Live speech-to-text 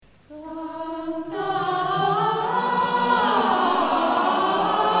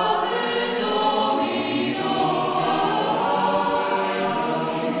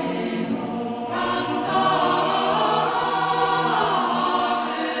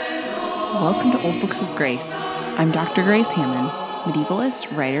Welcome to Old Books with Grace. I'm Dr. Grace Hammond,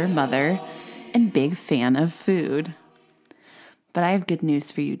 medievalist, writer, mother, and big fan of food. But I have good news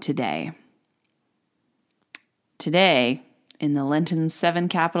for you today. Today, in the Lenten 7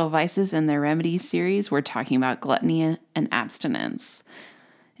 Capital Vices and Their Remedies series, we're talking about gluttony and abstinence.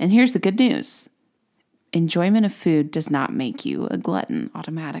 And here's the good news. Enjoyment of food does not make you a glutton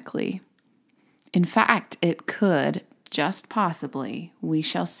automatically. In fact, it could, just possibly, we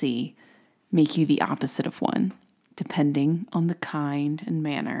shall see, make you the opposite of one, depending on the kind and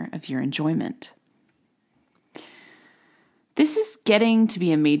manner of your enjoyment. This is getting to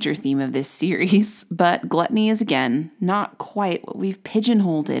be a major theme of this series, but gluttony is, again, not quite what we've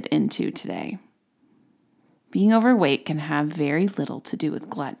pigeonholed it into today. Being overweight can have very little to do with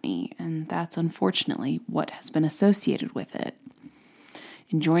gluttony, and that's unfortunately what has been associated with it.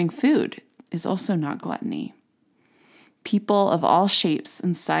 Enjoying food is also not gluttony. People of all shapes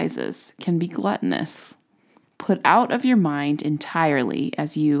and sizes can be gluttonous. Put out of your mind entirely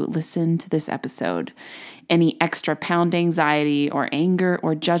as you listen to this episode any extra pound anxiety or anger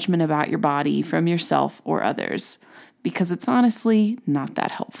or judgment about your body from yourself or others, because it's honestly not that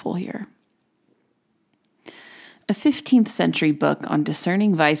helpful here. A 15th century book on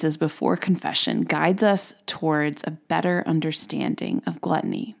discerning vices before confession guides us towards a better understanding of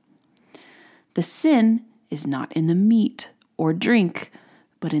gluttony. The sin is not in the meat or drink,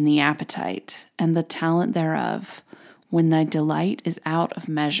 but in the appetite and the talent thereof, when thy delight is out of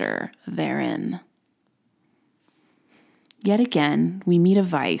measure therein. Yet again, we meet a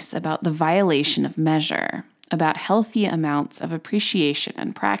vice about the violation of measure, about healthy amounts of appreciation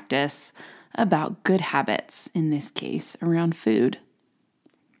and practice, about good habits, in this case, around food.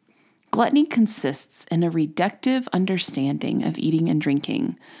 Gluttony consists in a reductive understanding of eating and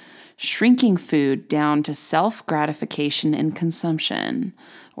drinking, shrinking food down to self-gratification and consumption,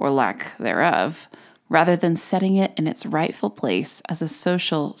 or lack thereof, rather than setting it in its rightful place as a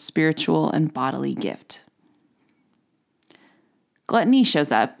social, spiritual, and bodily gift. Gluttony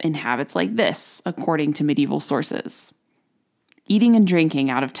shows up in habits like this, according to medieval sources. Eating and drinking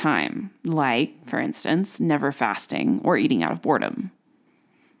out of time, like, for instance, never fasting or eating out of boredom.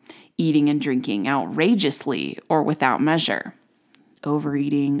 Eating and drinking outrageously or without measure.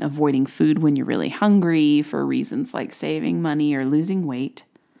 Overeating, avoiding food when you're really hungry for reasons like saving money or losing weight.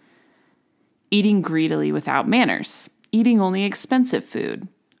 Eating greedily without manners, eating only expensive food,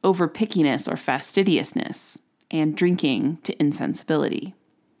 over pickiness or fastidiousness, and drinking to insensibility.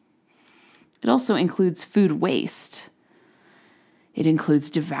 It also includes food waste. It includes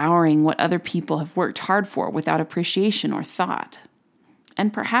devouring what other people have worked hard for without appreciation or thought.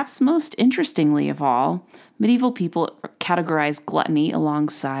 And perhaps most interestingly of all, medieval people categorized gluttony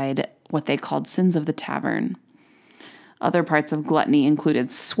alongside what they called sins of the tavern. Other parts of gluttony included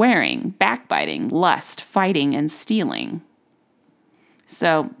swearing, backbiting, lust, fighting, and stealing.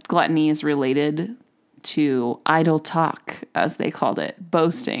 So gluttony is related to idle talk, as they called it,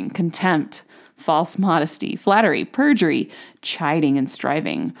 boasting, contempt, false modesty, flattery, perjury, chiding and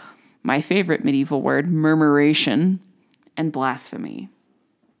striving. My favorite medieval word, murmuration, and blasphemy.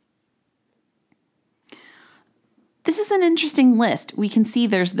 This is an interesting list. We can see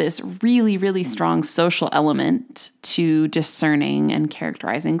there's this really, really strong social element to discerning and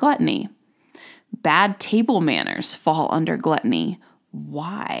characterizing gluttony. Bad table manners fall under gluttony.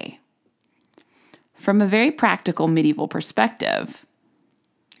 Why? From a very practical medieval perspective,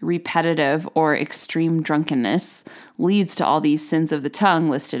 repetitive or extreme drunkenness leads to all these sins of the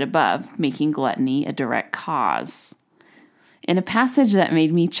tongue listed above, making gluttony a direct cause. In a passage that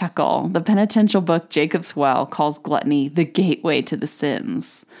made me chuckle, the penitential book Jacob's Well calls gluttony the gateway to the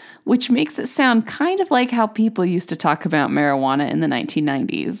sins, which makes it sound kind of like how people used to talk about marijuana in the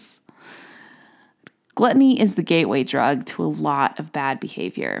 1990s. Gluttony is the gateway drug to a lot of bad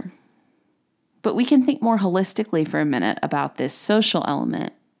behavior. But we can think more holistically for a minute about this social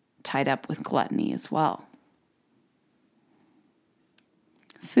element tied up with gluttony as well.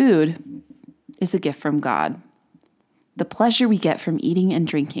 Food is a gift from God. The pleasure we get from eating and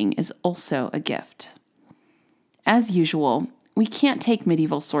drinking is also a gift. As usual, we can't take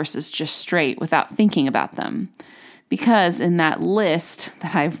medieval sources just straight without thinking about them, because in that list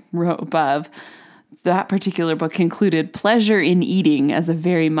that I wrote above, that particular book included pleasure in eating as a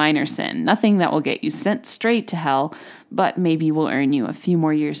very minor sin, nothing that will get you sent straight to hell, but maybe will earn you a few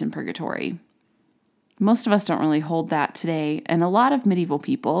more years in purgatory. Most of us don't really hold that today, and a lot of medieval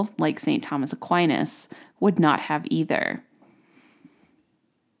people, like St. Thomas Aquinas, would not have either.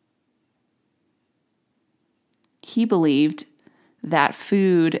 He believed that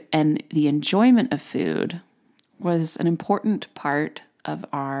food and the enjoyment of food was an important part of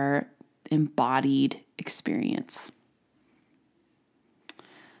our embodied experience.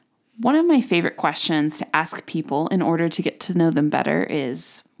 One of my favorite questions to ask people in order to get to know them better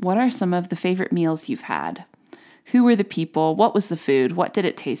is, what are some of the favorite meals you've had? Who were the people? What was the food? What did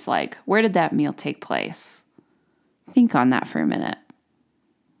it taste like? Where did that meal take place? Think on that for a minute.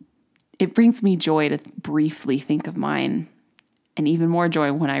 It brings me joy to briefly think of mine, and even more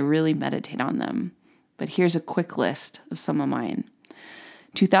joy when I really meditate on them. But here's a quick list of some of mine.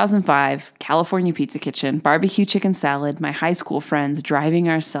 2005, California Pizza Kitchen, barbecue chicken salad, my high school friends driving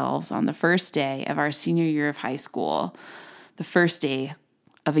ourselves on the first day of our senior year of high school, the first day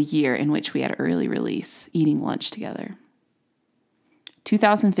of a year in which we had early release, eating lunch together.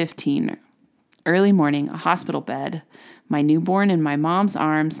 2015, early morning, a hospital bed, my newborn in my mom's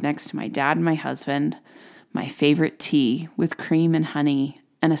arms next to my dad and my husband, my favorite tea with cream and honey,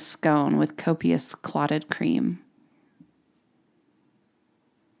 and a scone with copious clotted cream.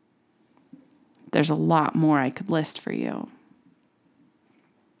 There's a lot more I could list for you.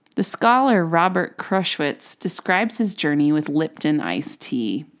 The scholar Robert Krushwitz describes his journey with Lipton iced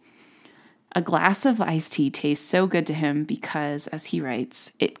tea. A glass of iced tea tastes so good to him because, as he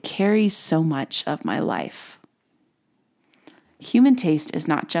writes, it carries so much of my life. Human taste is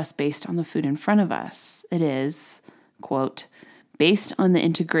not just based on the food in front of us. It is, quote, based on the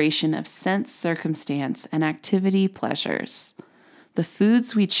integration of sense, circumstance, and activity pleasures. The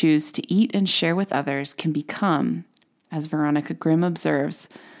foods we choose to eat and share with others can become, as Veronica Grimm observes,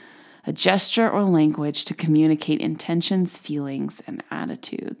 a gesture or language to communicate intentions, feelings, and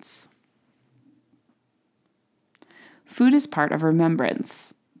attitudes. Food is part of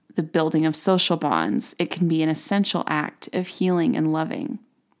remembrance, the building of social bonds. It can be an essential act of healing and loving.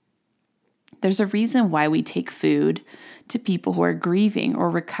 There's a reason why we take food to people who are grieving or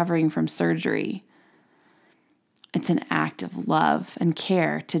recovering from surgery. It's an act of love and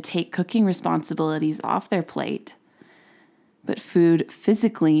care to take cooking responsibilities off their plate. But food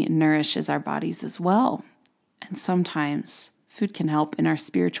physically nourishes our bodies as well. And sometimes food can help in our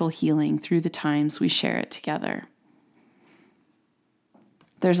spiritual healing through the times we share it together.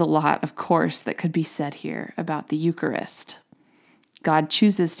 There's a lot, of course, that could be said here about the Eucharist. God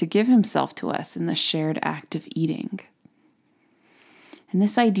chooses to give himself to us in the shared act of eating. And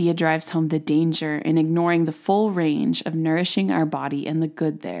this idea drives home the danger in ignoring the full range of nourishing our body and the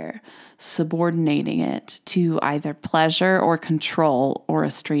good there, subordinating it to either pleasure or control or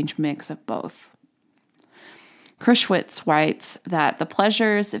a strange mix of both. Krushwitz writes that the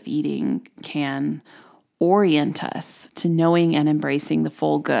pleasures of eating can orient us to knowing and embracing the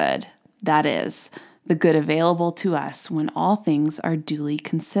full good, that is, the good available to us when all things are duly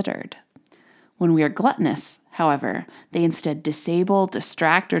considered. When we are gluttonous, however, they instead disable,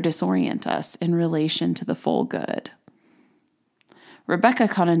 distract, or disorient us in relation to the full good. Rebecca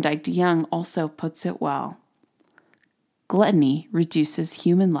Conondike DeYoung also puts it well. Gluttony reduces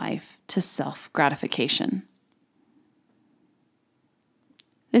human life to self-gratification.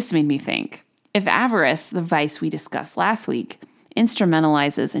 This made me think, if avarice, the vice we discussed last week,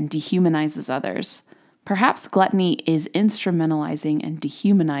 instrumentalizes and dehumanizes others, perhaps gluttony is instrumentalizing and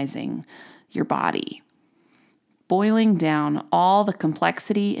dehumanizing your body, boiling down all the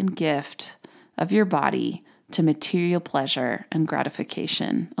complexity and gift of your body to material pleasure and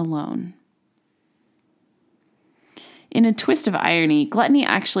gratification alone. In a twist of irony, gluttony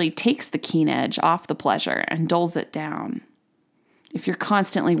actually takes the keen edge off the pleasure and dulls it down. If you're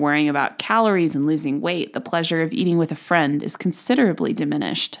constantly worrying about calories and losing weight, the pleasure of eating with a friend is considerably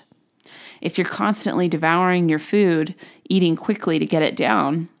diminished. If you're constantly devouring your food, eating quickly to get it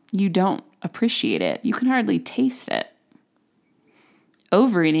down, you don't appreciate it. You can hardly taste it.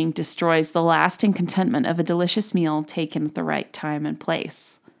 Overeating destroys the lasting contentment of a delicious meal taken at the right time and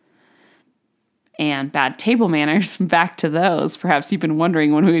place. And bad table manners, back to those. Perhaps you've been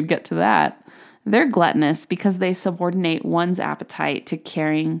wondering when we would get to that. They're gluttonous because they subordinate one's appetite to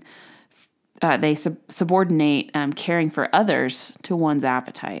caring. Subordinate caring for others to one's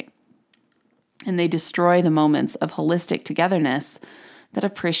appetite. And they destroy the moments of holistic togetherness that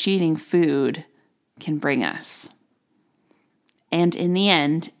appreciating food can bring us. And in the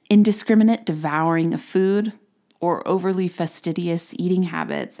end, indiscriminate devouring of food or overly fastidious eating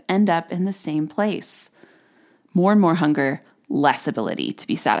habits end up in the same place. More and more hunger, less ability to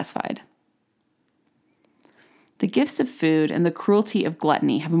be satisfied. The gifts of food and the cruelty of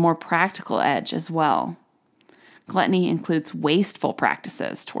gluttony have a more practical edge as well. Gluttony includes wasteful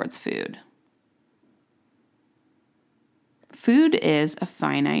practices towards food. Food is a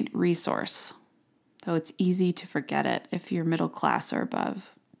finite resource, though it's easy to forget it if you're middle class or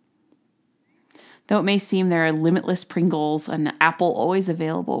above. Though it may seem there are limitless Pringles and an apple always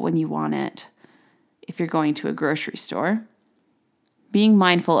available when you want it, if you're going to a grocery store, being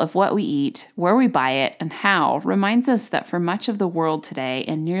mindful of what we eat, where we buy it, and how reminds us that for much of the world today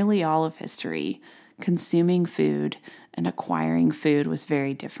and nearly all of history, consuming food and acquiring food was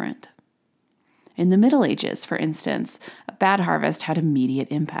very different. In the Middle Ages, for instance, a bad harvest had immediate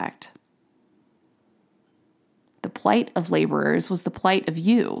impact. The plight of laborers was the plight of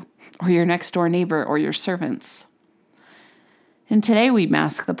you, or your next door neighbor, or your servants. And today we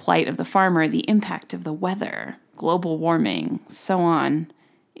mask the plight of the farmer, the impact of the weather, global warming, so on,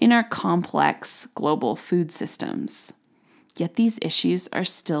 in our complex global food systems. Yet these issues are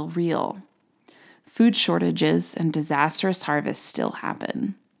still real. Food shortages and disastrous harvests still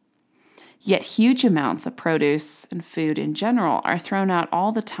happen. Yet huge amounts of produce and food in general are thrown out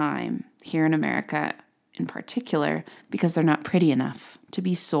all the time, here in America in particular, because they're not pretty enough to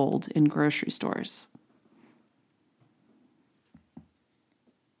be sold in grocery stores.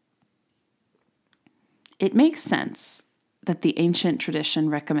 It makes sense that the ancient tradition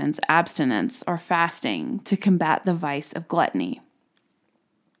recommends abstinence or fasting to combat the vice of gluttony.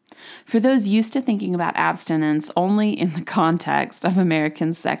 For those used to thinking about abstinence only in the context of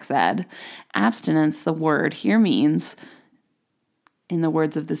American sex ed, abstinence, the word here means, in the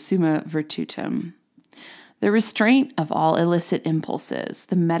words of the Summa Virtutum, the restraint of all illicit impulses,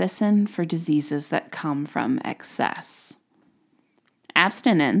 the medicine for diseases that come from excess.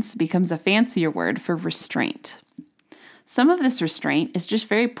 Abstinence becomes a fancier word for restraint. Some of this restraint is just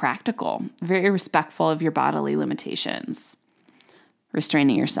very practical, very respectful of your bodily limitations.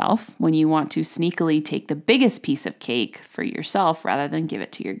 Restraining yourself when you want to sneakily take the biggest piece of cake for yourself rather than give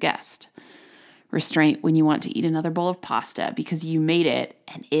it to your guest. Restraint when you want to eat another bowl of pasta because you made it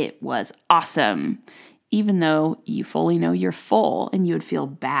and it was awesome, even though you fully know you're full and you would feel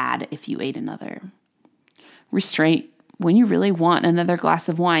bad if you ate another. Restraint when you really want another glass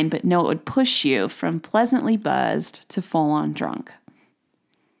of wine but know it would push you from pleasantly buzzed to full-on drunk.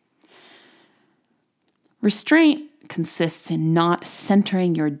 Restraint consists in not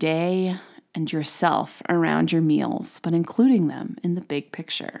centering your day and yourself around your meals, but including them in the big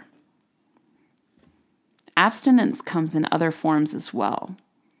picture. Abstinence comes in other forms as well.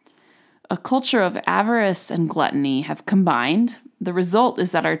 A culture of avarice and gluttony have combined. The result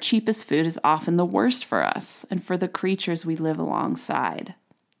is that our cheapest food is often the worst for us and for the creatures we live alongside.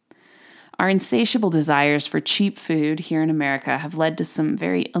 Our insatiable desires for cheap food here in America have led to some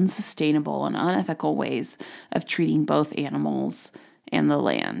very unsustainable and unethical ways of treating both animals and the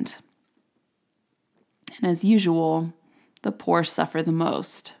land. And as usual, the poor suffer the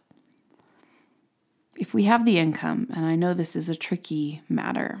most. If we have the income, and I know this is a tricky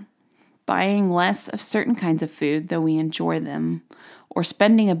matter, buying less of certain kinds of food, though we enjoy them, or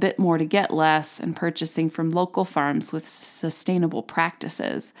spending a bit more to get less and purchasing from local farms with sustainable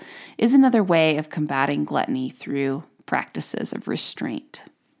practices is another way of combating gluttony through practices of restraint.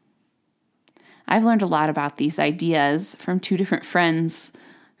 I've learned a lot about these ideas from two different friends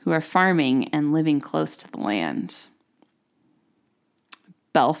who are farming and living close to the land.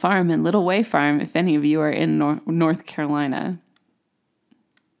 Bell Farm and Little Way Farm, if any of you are in North Carolina.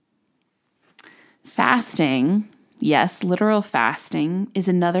 Fasting, yes, literal fasting, is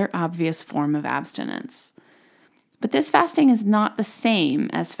another obvious form of abstinence. But this fasting is not the same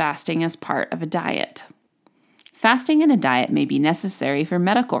as fasting as part of a diet. Fasting in a diet may be necessary for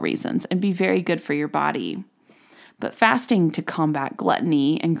medical reasons and be very good for your body. But fasting to combat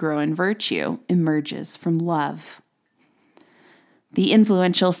gluttony and grow in virtue emerges from love. The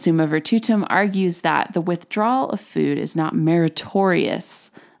influential Summa Virtutum argues that the withdrawal of food is not meritorious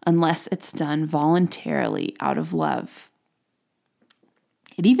unless it's done voluntarily out of love.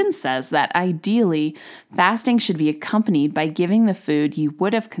 It even says that ideally, fasting should be accompanied by giving the food you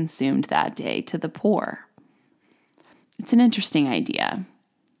would have consumed that day to the poor. It's an interesting idea.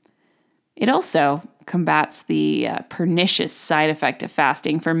 It also combats the pernicious side effect of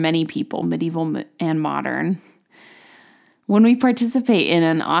fasting for many people, medieval and modern. When we participate in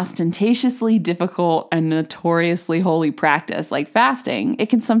an ostentatiously difficult and notoriously holy practice like fasting, it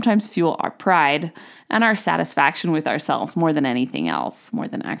can sometimes fuel our pride and our satisfaction with ourselves more than anything else, more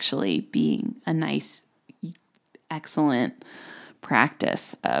than actually being a nice, excellent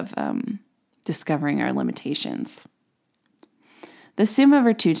practice of discovering our limitations. The Summa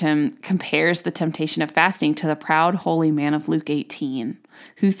Virtutum compares the temptation of fasting to the proud holy man of Luke 18,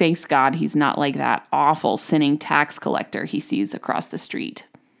 who thanks God he's not like that awful sinning tax collector he sees across the street.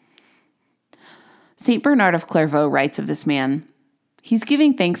 St. Bernard of Clairvaux writes of this man, "He's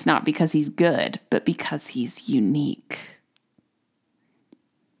giving thanks not because he's good, but because he's unique."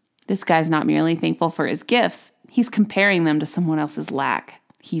 This guy's not merely thankful for his gifts, he's comparing them to someone else's lack.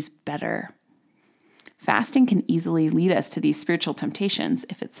 He's better. Fasting can easily lead us to these spiritual temptations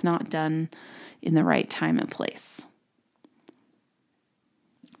if it's not done in the right time and place.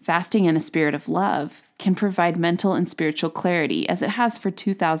 Fasting in a spirit of love can provide mental and spiritual clarity, as it has for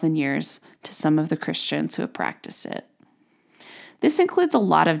 2,000 years to some of the Christians who have practiced it. This includes a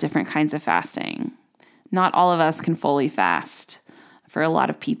lot of different kinds of fasting. Not all of us can fully fast. For a lot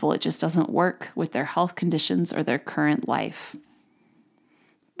of people, it just doesn't work with their health conditions or their current life.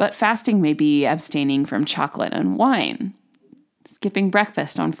 But fasting may be abstaining from chocolate and wine, skipping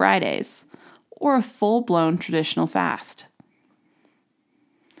breakfast on Fridays, or a full-blown traditional fast.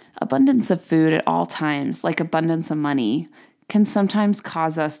 Abundance of food at all times, like abundance of money, can sometimes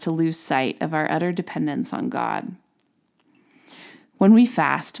cause us to lose sight of our utter dependence on God. When we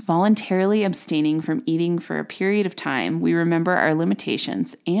fast, voluntarily abstaining from eating for a period of time, we remember our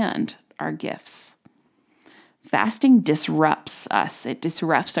limitations and our gifts. Fasting disrupts us. It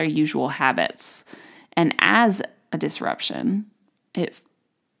disrupts our usual habits. And as a disruption, it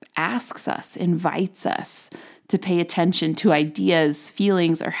asks us, invites us to pay attention to ideas,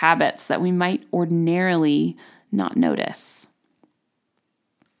 feelings, or habits that we might ordinarily not notice.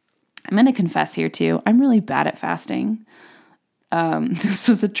 I'm going to confess here too, I'm really bad at fasting. This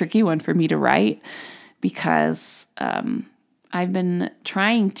was a tricky one for me to write because I've been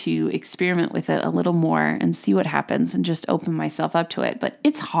trying to experiment with it a little more and see what happens and just open myself up to it. But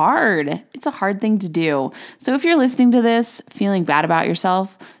it's hard. It's a hard thing to do. So if you're listening to this feeling bad about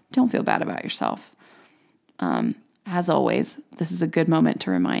yourself, don't feel bad about yourself. As always, this is a good moment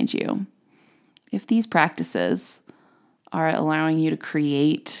to remind you, if these practices are allowing you to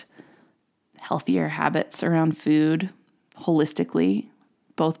create healthier habits around food holistically,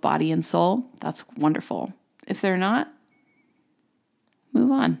 both body and soul, that's wonderful. If they're not,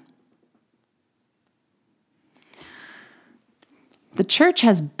 move on. The church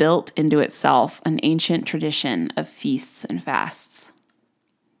has built into itself an ancient tradition of feasts and fasts.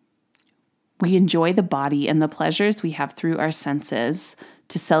 We enjoy the body and the pleasures we have through our senses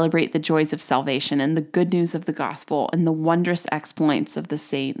to celebrate the joys of salvation and the good news of the gospel and the wondrous exploits of the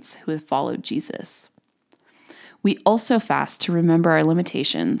saints who have followed Jesus. We also fast to remember our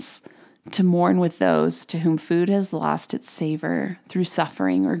limitations, to mourn with those to whom food has lost its savor through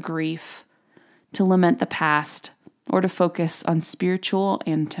suffering or grief, to lament the past, or to focus on spiritual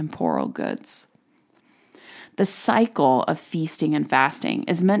and temporal goods. The cycle of feasting and fasting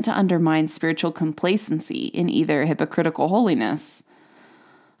is meant to undermine spiritual complacency in either hypocritical holiness,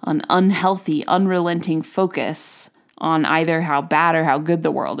 an unhealthy, unrelenting focus on either how bad or how good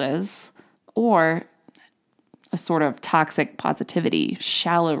the world is, or a sort of toxic positivity,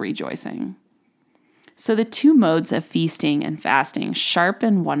 shallow rejoicing. So the two modes of feasting and fasting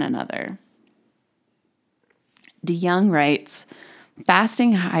sharpen one another. DeYoung writes,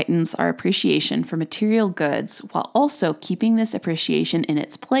 fasting heightens our appreciation for material goods while also keeping this appreciation in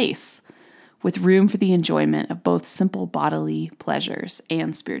its place, with room for the enjoyment of both simple bodily pleasures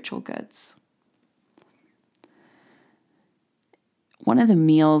and spiritual goods. One of the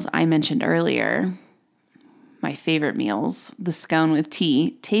meals I mentioned earlier, my favorite meals, the scone with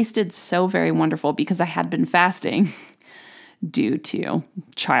tea, tasted so very wonderful because I had been fasting due to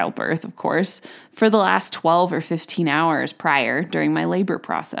childbirth, of course, for the last 12 or 15 hours prior during my labor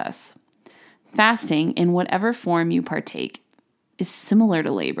process. Fasting, in whatever form you partake, is similar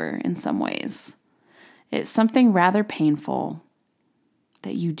to labor in some ways. It's something rather painful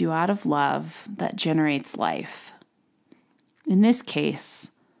that you do out of love that generates life. In this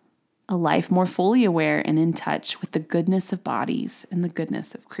case, a life more fully aware and in touch with the goodness of bodies and the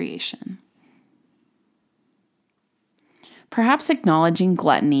goodness of creation. Perhaps acknowledging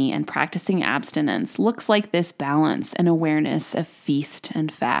gluttony and practicing abstinence looks like this balance and awareness of feast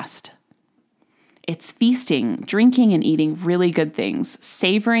and fast. It's feasting, drinking and eating really good things,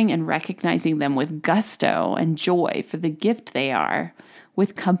 savoring and recognizing them with gusto and joy for the gift they are,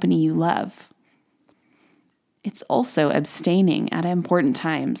 with company you love. It's also abstaining at important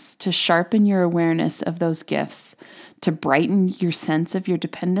times to sharpen your awareness of those gifts, to brighten your sense of your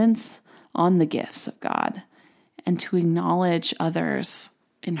dependence on the gifts of God, and to acknowledge others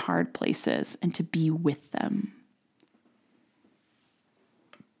in hard places and to be with them.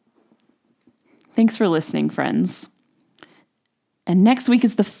 Thanks for listening, friends. And next week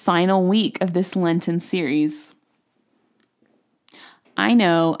is the final week of this Lenten series. I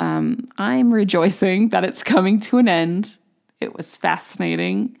know I'm rejoicing that it's coming to an end. It was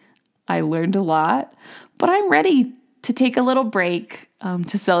fascinating. I learned a lot, but I'm ready to take a little break,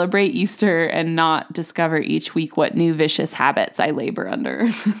 to celebrate Easter and not discover each week what new vicious habits I labor under.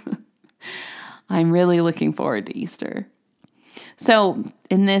 I'm really looking forward to Easter. So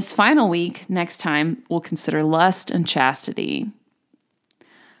in this final week, next time, we'll consider lust and chastity.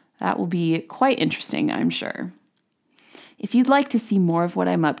 That will be quite interesting, I'm sure. If you'd like to see more of what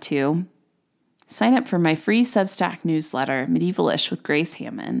I'm up to, sign up for my free Substack newsletter, Medievalish with Grace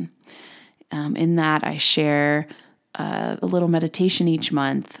Hammond. In that, I share a little meditation each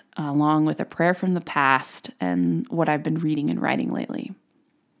month, along with a prayer from the past and what I've been reading and writing lately.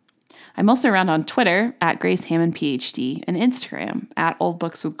 I'm also around on Twitter at Grace Hammond PhD and Instagram at Old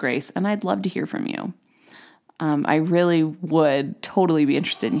Books with Grace, and I'd love to hear from you. I really would totally be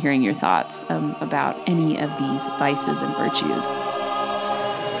interested in hearing your thoughts about any of these vices and virtues.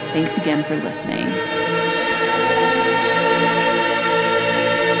 Thanks again for listening.